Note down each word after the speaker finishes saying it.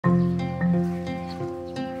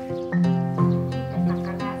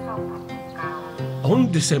On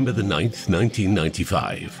December the 9th,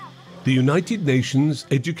 1995, the United Nations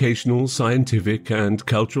Educational, Scientific and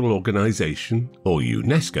Cultural Organization, or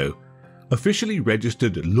UNESCO, officially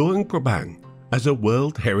registered Luang Prabang as a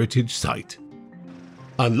World Heritage Site.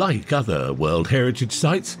 Unlike other World Heritage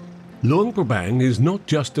Sites, Luang Prabang is not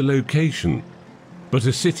just a location, but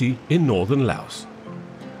a city in northern Laos.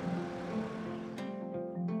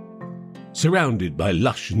 Surrounded by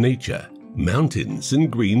lush nature, mountains and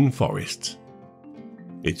green forests.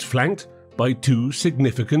 It's flanked by two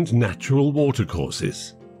significant natural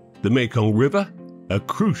watercourses, the Mekong River, a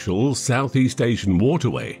crucial Southeast Asian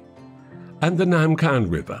waterway, and the Nam Khan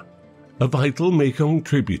River, a vital Mekong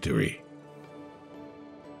tributary.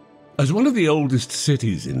 As one of the oldest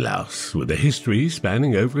cities in Laos, with a history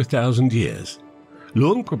spanning over 1,000 years,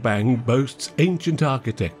 Luang Prabang boasts ancient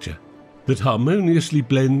architecture that harmoniously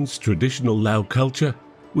blends traditional Lao culture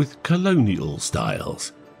with colonial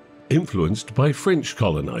styles, influenced by French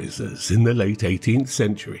colonizers in the late 18th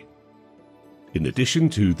century. In addition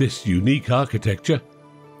to this unique architecture,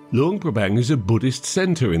 Luang Prabang is a Buddhist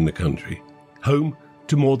center in the country, home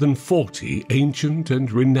to more than 40 ancient and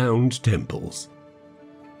renowned temples.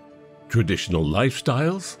 Traditional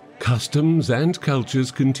lifestyles, customs and cultures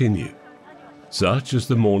continue, such as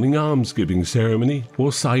the morning almsgiving ceremony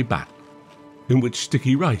or Sai Bat, in which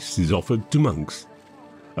sticky rice is offered to monks,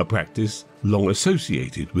 a practice long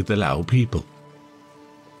associated with the Lao people.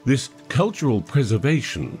 This cultural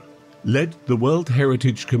preservation led the World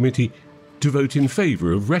Heritage Committee to vote in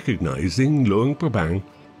favor of recognizing Luang Prabang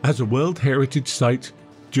as a World Heritage Site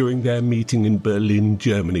during their meeting in Berlin,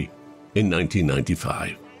 Germany in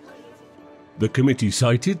 1995. The committee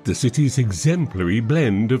cited the city's exemplary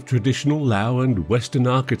blend of traditional Lao and Western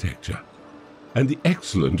architecture and the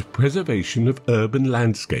excellent preservation of urban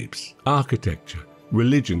landscapes, architecture,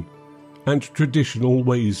 religion, and traditional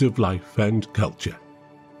ways of life and culture.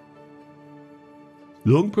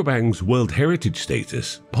 Luang Prabang's World Heritage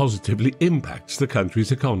status positively impacts the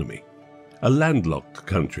country's economy, a landlocked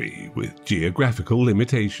country with geographical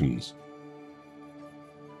limitations.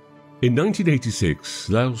 In 1986,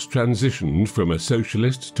 Laos transitioned from a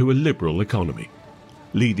socialist to a liberal economy,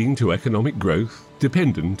 leading to economic growth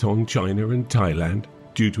dependent on China and Thailand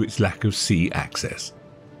due to its lack of sea access.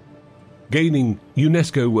 Gaining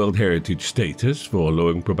UNESCO World Heritage status for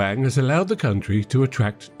Luang Prabang has allowed the country to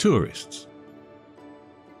attract tourists.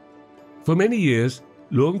 For many years,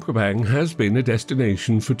 Luang Prabang has been a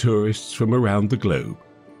destination for tourists from around the globe,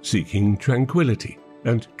 seeking tranquility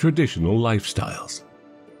and traditional lifestyles.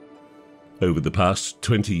 Over the past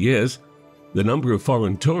 20 years, the number of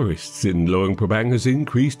foreign tourists in Luang Prabang has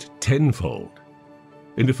increased tenfold.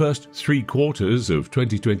 In the first 3 quarters of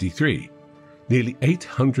 2023, nearly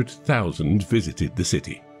 800,000 visited the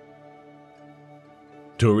city.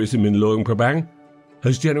 Tourism in Luang Prabang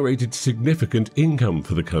has generated significant income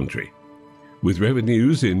for the country, with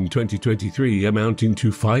revenues in 2023 amounting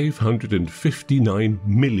to $559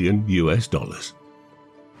 million.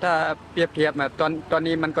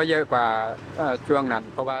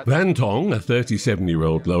 Van Tong, a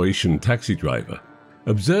 37-year-old Laotian taxi driver,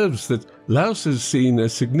 observes that Laos has seen a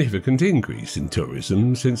significant increase in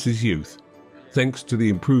tourism since his youth, thanks to the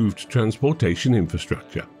improved transportation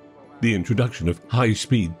infrastructure. The introduction of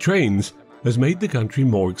high-speed trains has made the country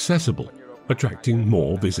more accessible, attracting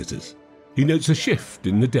more visitors. He notes a shift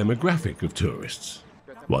in the demographic of tourists.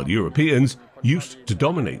 While Europeans used to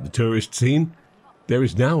dominate the tourist scene, there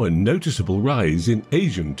is now a noticeable rise in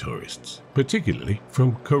Asian tourists, particularly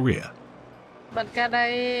from Korea. Pang,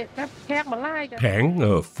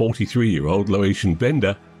 a 43-year-old Laotian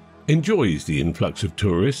vendor, enjoys the influx of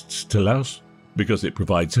tourists to Laos because it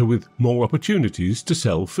provides her with more opportunities to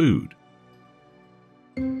sell food.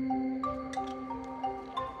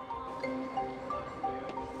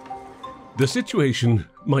 The situation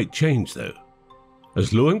might change, though,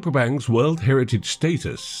 as Luang Prabang's World Heritage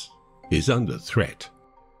status is under threat.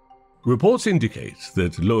 Reports indicate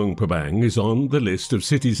that Luang Prabang is on the list of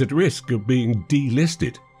cities at risk of being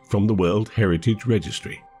delisted from the World Heritage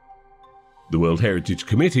Registry. The World Heritage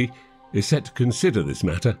Committee is set to consider this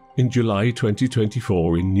matter in July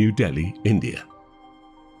 2024 in New Delhi, India.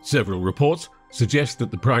 Several reports suggest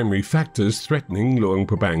that the primary factors threatening Luang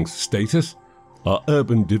Prabang's status are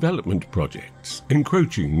urban development projects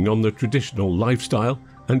encroaching on the traditional lifestyle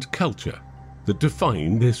and culture that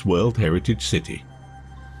define this World Heritage City.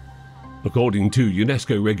 According to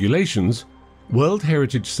UNESCO regulations, World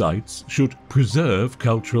Heritage sites should preserve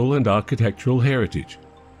cultural and architectural heritage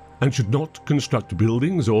and should not construct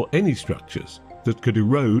buildings or any structures that could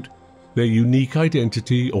erode their unique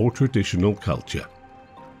identity or traditional culture.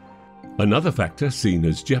 Another factor seen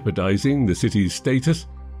as jeopardizing the city's status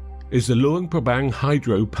is the Luang Prabang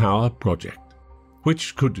hydropower project,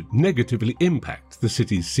 which could negatively impact the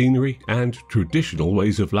city's scenery and traditional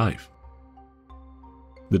ways of life.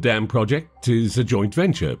 The dam project is a joint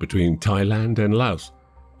venture between Thailand and Laos,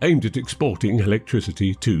 aimed at exporting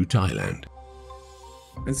electricity to Thailand.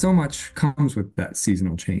 And so much comes with that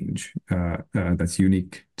seasonal change that's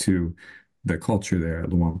unique to the culture there at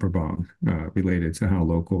Luang Prabang, related to how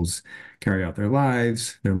locals carry out their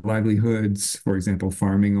lives, their livelihoods, for example,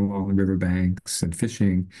 farming along the riverbanks and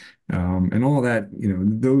fishing, and all that,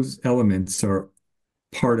 those elements are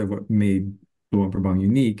part of what made Luang Prabang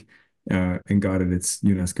unique, and got it its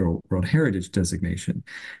UNESCO World Heritage designation.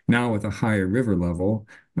 Now with a higher river level,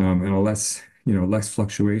 and a less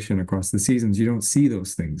fluctuation across the seasons, you don't see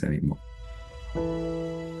those things anymore.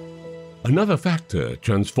 Another factor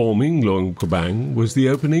transforming Luang Prabang was the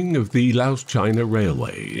opening of the Laos-China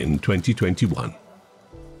Railway in 2021.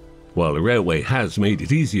 While the railway has made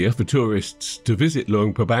it easier for tourists to visit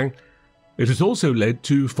Luang Prabang, it has also led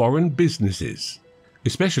to foreign businesses,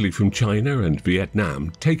 especially from China and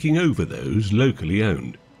Vietnam, taking over those locally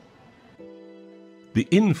owned. The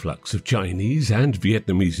influx of Chinese and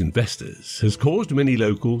Vietnamese investors has caused many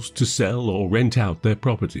locals to sell or rent out their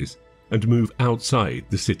properties and move outside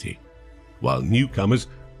the city, while newcomers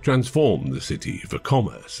transform the city for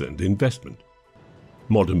commerce and investment.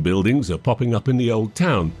 Modern buildings are popping up in the old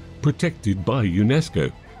town, protected by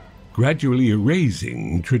UNESCO, gradually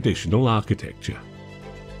erasing traditional architecture.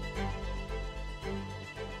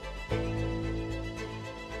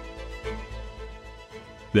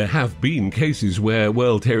 There have been cases where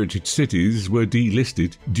World Heritage cities were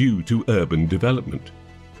delisted due to urban development.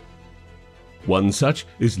 One such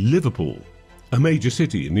is Liverpool, a major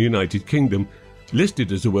city in the United Kingdom,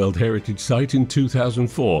 listed as a World Heritage Site in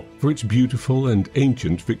 2004 for its beautiful and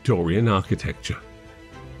ancient Victorian architecture.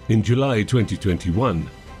 In July 2021,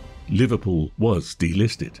 Liverpool was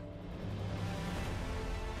delisted.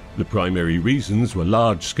 The primary reasons were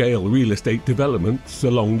large-scale real estate developments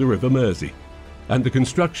along the River Mersey and the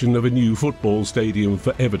construction of a new football stadium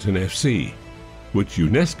for Everton FC, which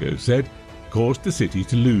UNESCO said caused the city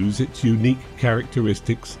to lose its unique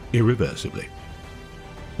characteristics irreversibly.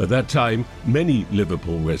 At that time, many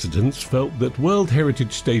Liverpool residents felt that World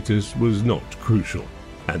Heritage status was not crucial,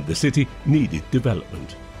 and the city needed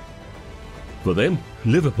development. For them,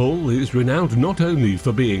 Liverpool is renowned not only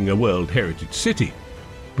for being a World Heritage city,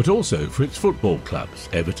 but also for its football clubs,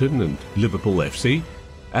 Everton and Liverpool FC,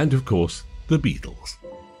 and of course, the Beatles.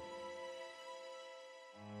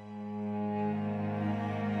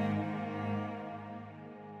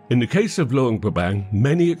 In the case of Luang Prabang,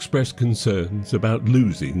 many expressed concerns about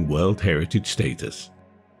losing World Heritage status.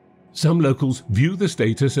 Some locals view the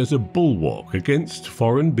status as a bulwark against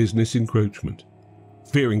foreign business encroachment,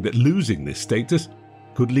 fearing that losing this status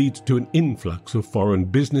could lead to an influx of foreign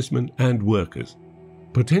businessmen and workers,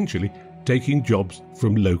 potentially taking jobs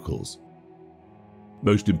from locals.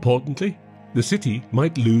 Most importantly, the city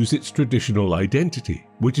might lose its traditional identity,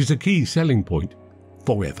 which is a key selling point,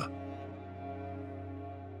 forever.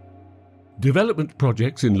 Development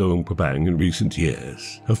projects in Luang Prabang in recent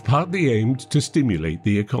years have partly aimed to stimulate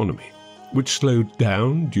the economy, which slowed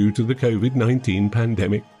down due to the COVID-19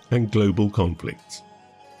 pandemic and global conflicts,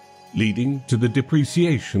 leading to the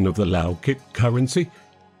depreciation of the Lao kit currency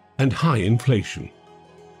and high inflation.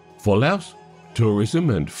 For Laos, tourism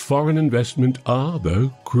and foreign investment are,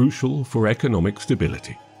 though, crucial for economic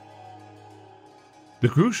stability. The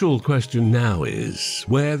crucial question now is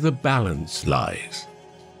where the balance lies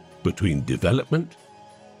between development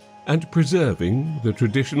and preserving the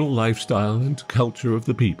traditional lifestyle and culture of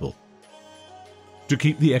the people, to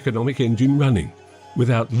keep the economic engine running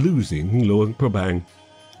without losing Luang Prabang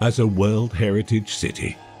as a World Heritage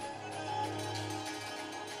City.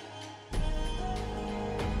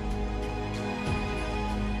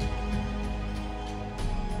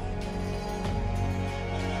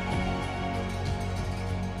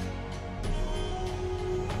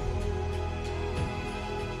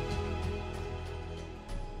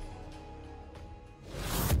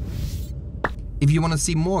 If you want to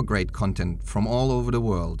see more great content from all over the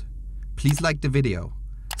world, please like the video,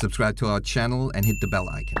 subscribe to our channel and hit the bell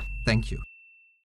icon. Thank you.